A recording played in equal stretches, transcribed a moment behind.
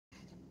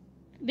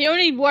The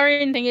only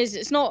worrying thing is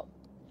it's not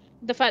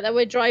the fact that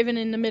we're driving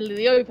in the middle of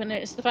the open,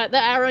 it's the fact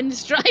that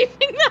Aaron's driving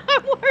that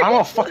I'm worried. I'm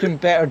a fucking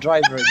better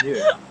driver than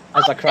you.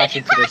 As I crash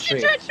into the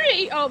tree. Into a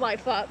tree? Oh my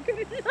fuck.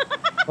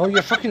 Oh,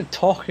 you're fucking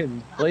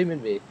talking,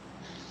 blaming me.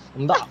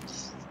 I'm not.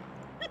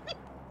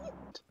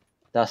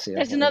 That's it.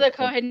 There's another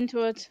car heading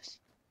towards us.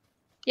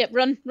 Yep,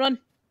 run, run.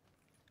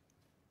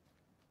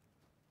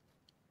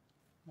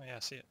 Oh yeah, I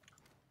see it.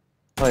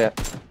 Oh yeah.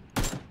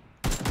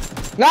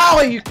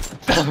 No, you.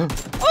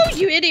 Oh,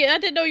 you idiot! I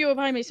didn't know you were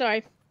behind me.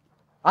 Sorry.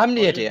 I'm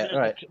the idiot,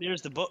 right?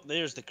 There's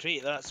the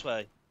crate. That's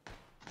why.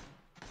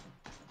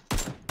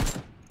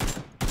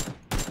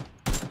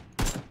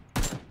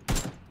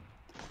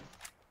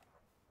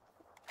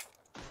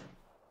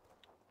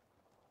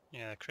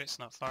 Yeah, the crate's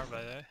not far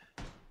by there.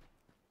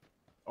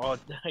 Oh,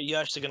 are you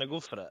actually gonna go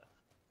for it?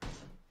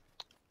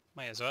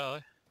 Might as well,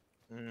 eh?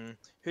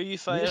 Who are you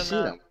firing at?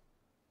 Them?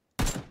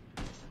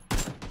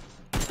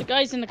 The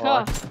guy's in the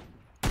car.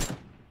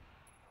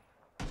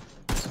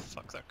 Let's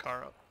fuck that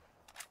car up.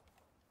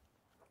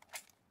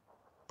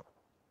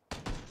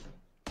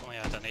 Only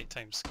had an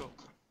 8x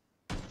scope.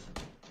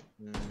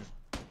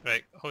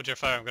 Right, hold your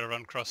fire, I'm gonna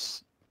run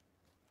across.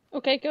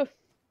 Okay, go.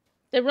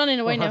 They're running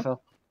away now.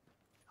 Phil.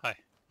 Hi.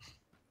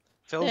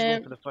 Phil's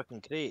going for the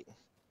fucking crate.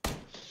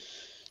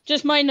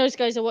 Just mind those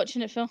guys are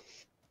watching it, Phil.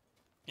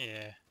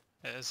 Yeah,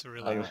 it is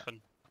really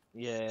open.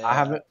 Yeah.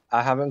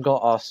 I haven't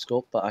got a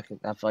scope, but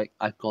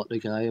I've got the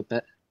guy a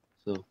bit,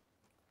 so.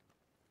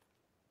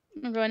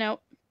 I'm going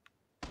out.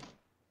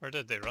 Where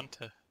did they run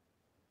to?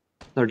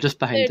 They're just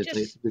behind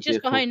They're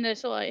just behind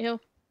this alright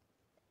hill.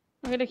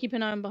 I'm gonna keep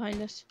an eye on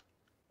behind us.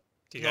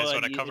 Do you guys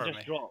want to cover me?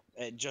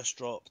 It just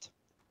dropped.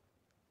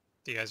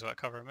 Do you guys want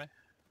to cover me? I'm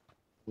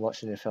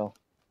watching you, Phil.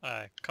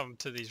 Come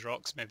to these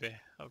rocks maybe.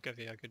 I'll give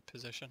you a good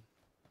position.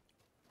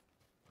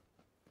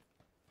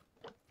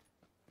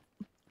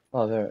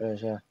 Oh, there it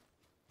is, yeah.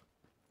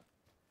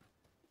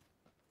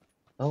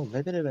 Oh,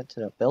 maybe they went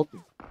to that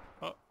building.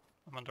 Oh,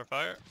 I'm under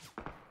fire.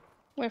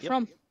 Where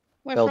from?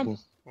 Where building.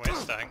 from?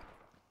 West Dang.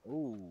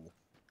 Ooh.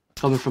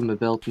 Coming from the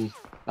building.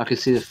 I can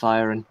see the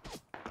firing.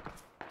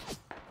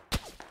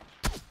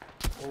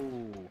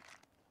 Oh.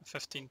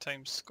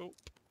 15x scope.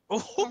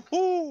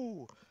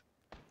 Oh.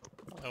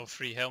 A little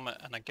free helmet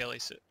and a ghillie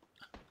suit.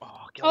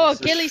 Oh,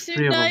 ghillie suit,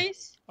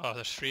 nice. Oh,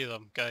 there's 3 of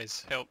them.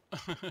 Guys, help.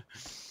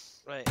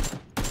 Right.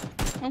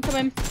 I'm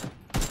coming.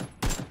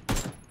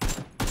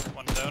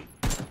 1 down.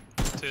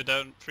 2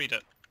 down. 3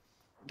 down.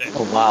 Dead.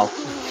 Oh wow.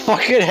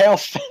 Fucking hell,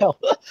 Phil.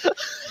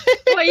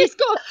 Well, he's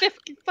got a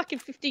fucking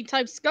 15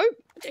 times scope.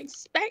 What do you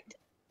expect?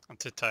 I'm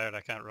too tired,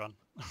 I can't run.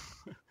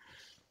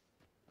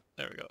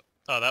 There we go.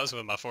 Oh, that was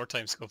with my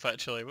 4x scope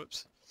actually,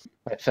 whoops.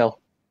 Right, Phil.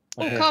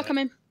 Oh, car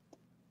coming.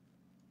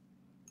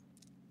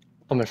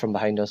 Coming from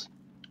behind us.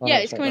 Oh, yeah,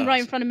 it's coming right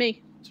in front of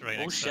me. It's right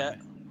next to me.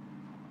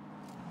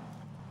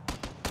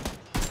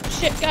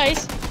 Shit,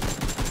 guys.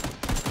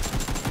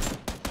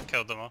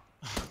 Killed them all.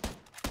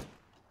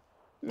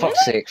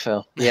 Fuck's sake,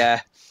 Phil. Yeah.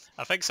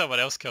 I think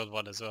someone else killed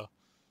one as well.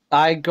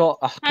 I got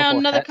a couple Hang on,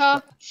 another hits,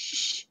 car.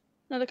 Shh.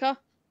 Another car.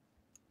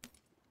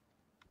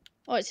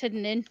 Oh, it's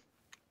heading in.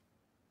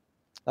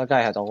 That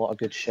guy had a lot of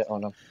good shit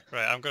on him.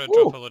 Right, I'm gonna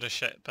drop a load of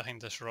shit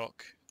behind this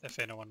rock if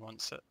anyone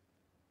wants it.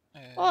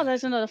 Oh,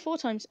 there's another 4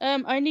 times.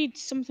 I need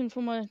something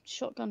for my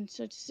shotgun.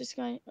 So does this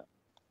guy?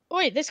 Oh,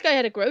 wait, this guy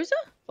had a grozer?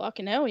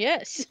 Fucking hell,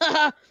 yes.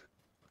 I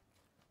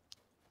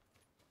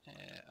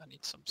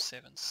need some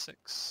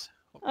 7.6.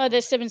 Oh,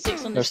 there's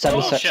 7.6 on this. There's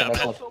 7.6 shit, on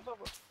this one.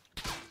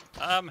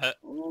 I'm hit.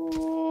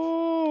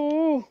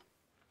 Ooh.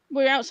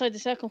 We're outside the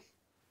circle.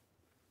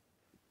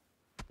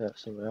 Yeah,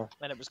 somewhere.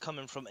 And it was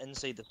coming from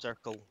inside the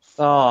circle.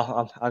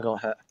 Oh, I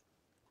got hit.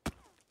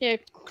 Yeah.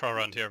 Crawl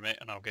around here, mate,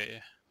 and I'll get you.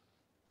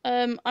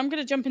 I'm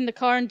gonna jump in the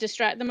car and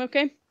distract them,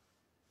 okay?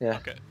 Yeah.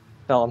 Okay.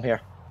 Phil, I'm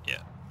here.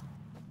 Yeah.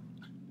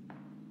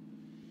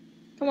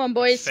 Come on,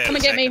 boys. Come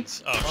and get me.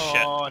 Oh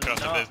shit, I got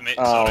to move, mate.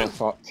 Oh, Sorry.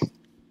 fuck.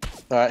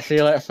 Alright, see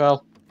you later,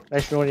 Phil.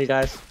 Nice knowing you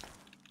guys.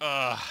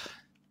 That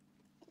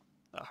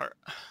hurt.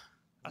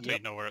 I don't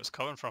even know where it's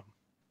coming from.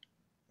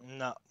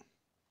 No.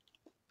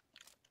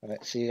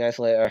 Alright, see you guys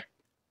later.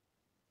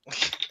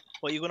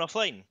 What, are you going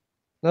offline?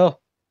 No.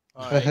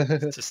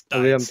 Alright. Just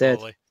I'm dying dead.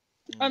 slowly.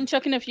 I'm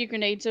chucking a few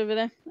grenades over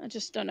there. I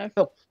just don't know.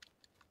 Phil.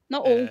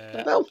 Not all.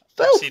 But...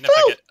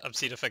 I'm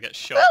seeing if I get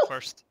shot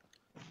first.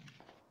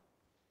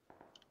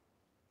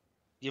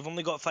 You've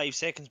only got 5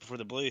 seconds before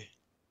the blue.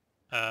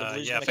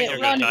 Yeah, I think you're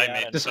gonna die,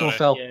 mate. Just Sorry.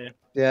 go, Phil.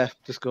 Yeah,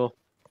 just go.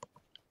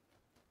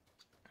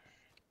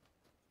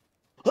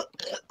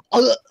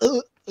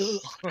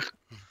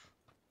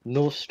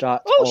 No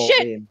strat. Oh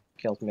shit! Aim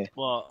killed me.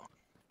 What?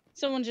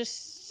 Someone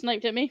just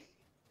sniped at me.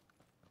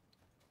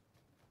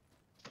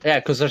 Yeah,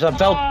 because there's a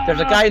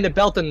guy in the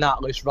building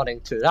that loose running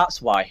too.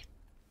 That's why.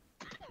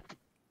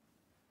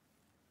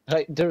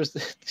 Right, there's.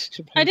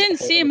 I didn't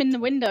see him in the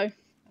window.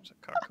 There's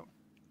a car coming.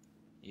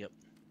 Yep.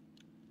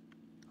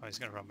 Oh, he's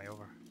gonna run me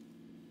over.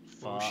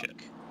 Fuck. Oh shit.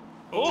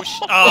 Oh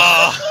shit.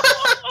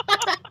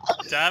 Oh!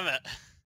 Damn it.